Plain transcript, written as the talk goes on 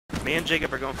Me and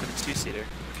Jacob are going for the two-seater,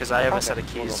 because I have a set of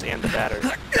keys and the battery.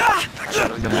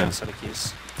 Shadow doesn't have a set of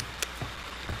keys.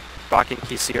 Bach and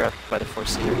Casey are up by the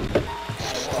four-seater.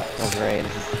 Oh great.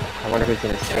 I wonder who's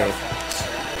gonna escape.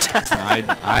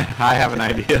 I have an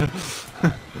idea.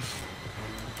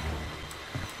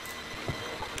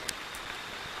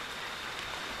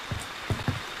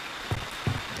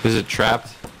 Is it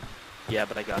trapped? Yeah,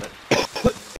 but I got it.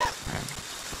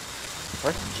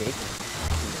 Where's Jake?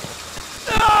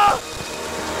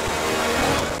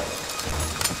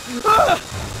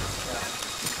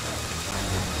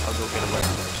 I'll go get him later.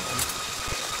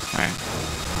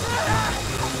 Alright.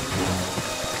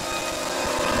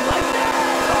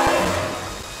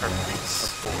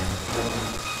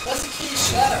 What's the key,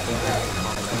 Shadow?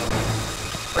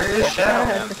 Where is Shadow?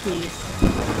 has the keys.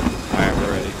 Alright,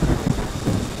 we're ready.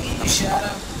 Need you, Shadow.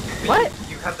 What?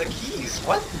 You have the keys.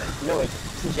 What? No,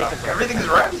 it's Jacob. Everything's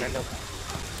ready.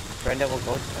 Brenda will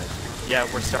go first. Yeah,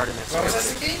 we're starting this. What was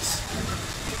that, the keys?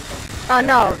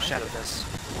 No. Shadow does.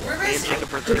 Where Me and is it?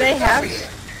 Jacob are Do they have?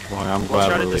 Well, I'm We'll glad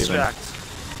try we're to leaving. distract.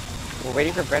 We're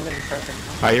waiting for Brendan to start the...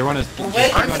 Alright, you wanna We're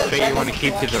waiting for the you wanna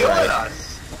keep to the Killing right.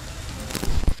 us.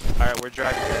 Alright, we're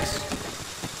driving this.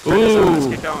 Ooh!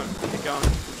 Get going. Get going.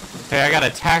 Hey, I got a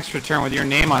tax return with your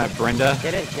name on it, Brenda.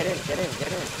 Get in, get in, get in,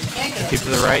 get in. Can't get Keep to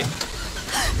the right.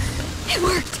 It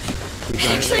worked. Keep It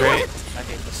going actually straight. worked. I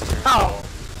hate this turn. Oh.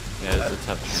 Yeah, it's a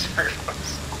tough one.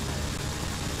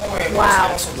 Oh, wait, Wow.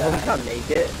 what's also No, we done? can't make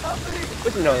it.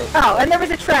 No. Oh, and there was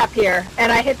a trap here,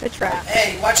 and I hit the trap.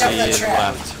 Hey, watch out for that He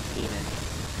trap. left.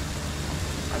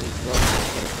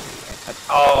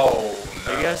 Oh,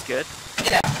 Are you guys good?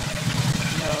 Get out.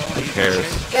 Who cares?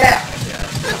 Get out. Yeah,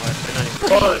 you know what? They're not even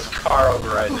pull this car over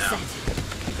right now.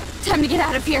 Time to get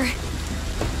out of here.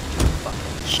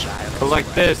 child.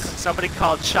 Collect this. Somebody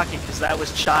called Chucky because that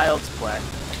was child's play.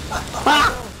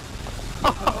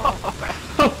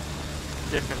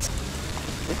 Difference.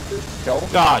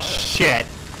 Oh shit.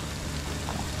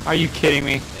 Are you kidding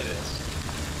me? It is.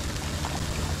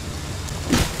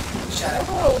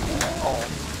 Shadow.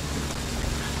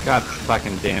 God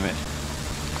fucking damn it.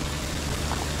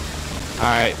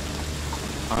 Alright.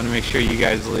 I want to make sure you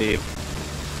guys leave.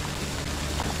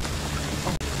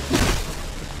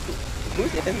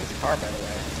 Who's in this car, by the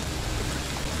way?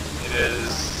 It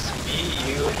is me,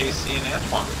 you, Casey, and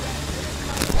Antoine.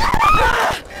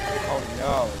 Oh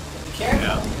no. You care?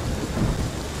 Yeah.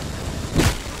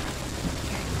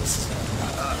 This is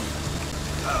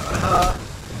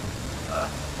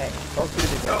Hey, go through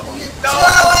the door. No!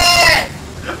 it!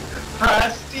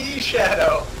 Press D,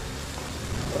 Shadow!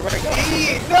 Where do I go?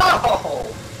 D! No!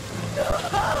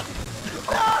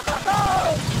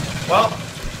 Well,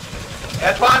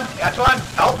 Antoine,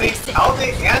 help me,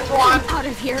 Antoine! Out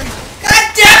of here. God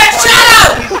damn it, Shadow!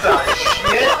 Piece of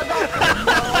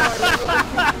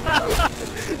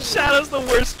shit! Shadow's the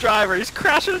worst driver. He's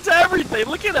crashing into everything.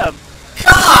 Look at him.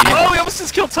 God! Oh, he almost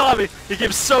just killed Tommy. He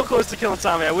came so close to killing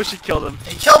Tommy. I wish he killed him.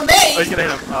 He killed me! Oh, he's gonna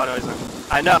hit him. Oh, no, he's not.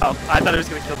 I know. I thought he was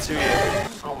gonna kill two of you.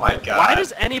 Oh my god. Why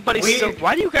does anybody We- still...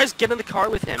 Why do you guys get in the car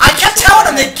with him? I kept telling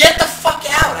him to get the fuck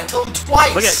out. I told him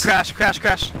twice. Look at it. Crash, crash,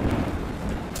 crash.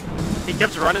 He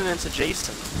kept running into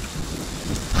Jason.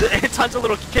 Tons of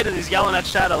little kid and he's yelling at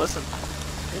Shadow. Listen.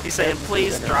 He's saying,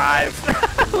 please drive.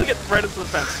 Look at right into the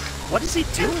fence. What is he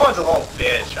doing? Antoine's a little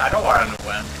bitch. I don't want him to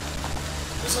win.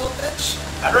 This little bitch.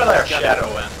 I'd rather have Shadow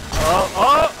win. Oh,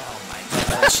 oh!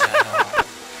 God, Shadow.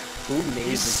 Who made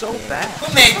He's this so game? bad. Who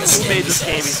made this Who game? made this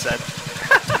game, he said.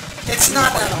 It's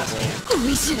not that old.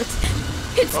 Holy shit.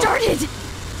 It started.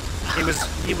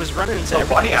 He was running into Oh,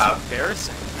 everybody. yeah. It was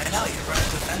embarrassing. I know, you're running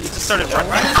to the fence. He just started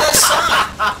running. Run into the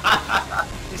sun.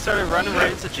 He started running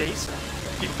right into Jason.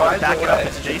 He finds a Backing up way.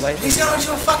 into Jason. He's going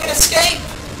to a fucking escape.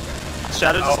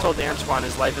 Shadow just Oh. told Antoine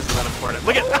his life isn't that important.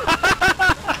 Look at.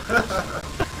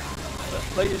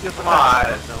 Look at Come on.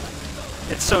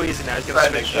 It's so easy now. He's gonna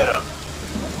Trying to switch get up. him.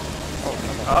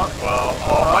 Oh, well,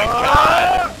 oh my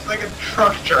god. It's like a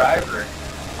truck driver.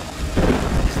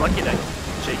 He's lucky that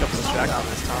Jacob's distracted him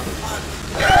this time.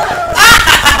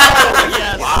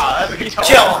 Yes. Wow, that's a good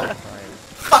Kill him.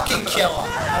 Fucking kill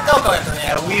him. Don't go after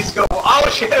At him. least go. Oh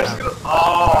shit!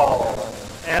 Oh.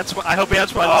 Antoine, I hope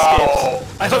Antoine Oh.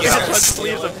 escapes. I hope Yes. Antoine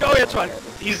leaves him. Go, Antoine.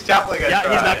 He's definitely gonna Yeah,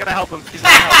 try. he's not gonna help him. He's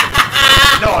not gonna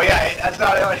help No, yeah, that's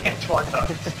not what Antoine does.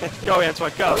 him. Go,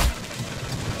 Antoine, go.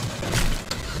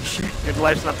 Your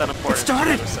life's not that important. It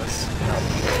started.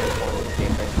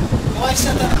 Well, I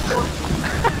said that before.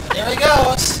 There he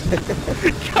goes.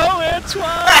 Go,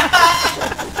 Antoine!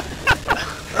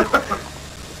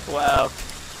 Wow.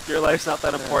 Your life's not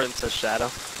that important, says Shadow.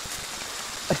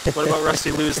 What about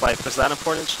Rusty Lou's life? Was that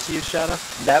important to you, Shadow?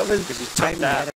 That was Because you took time that.